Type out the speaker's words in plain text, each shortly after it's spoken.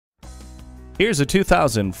Here's a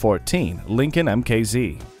 2014 Lincoln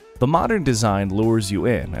MKZ. The modern design lures you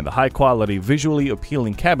in, and the high-quality, visually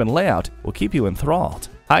appealing cabin layout will keep you enthralled.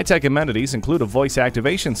 High-tech amenities include a voice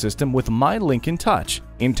activation system with My Lincoln Touch,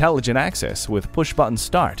 intelligent access with push-button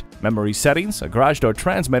start, memory settings, a garage door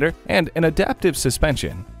transmitter, and an adaptive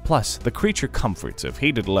suspension, plus the creature comforts of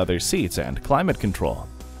heated leather seats and climate control.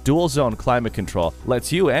 Dual-zone climate control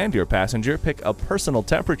lets you and your passenger pick a personal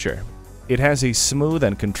temperature. It has a smooth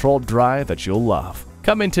and controlled drive that you'll love.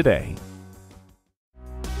 Come in today.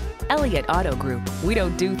 Elliott Auto Group. We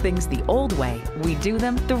don't do things the old way, we do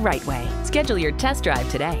them the right way. Schedule your test drive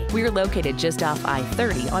today. We're located just off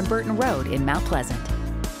I-30 on Burton Road in Mount Pleasant.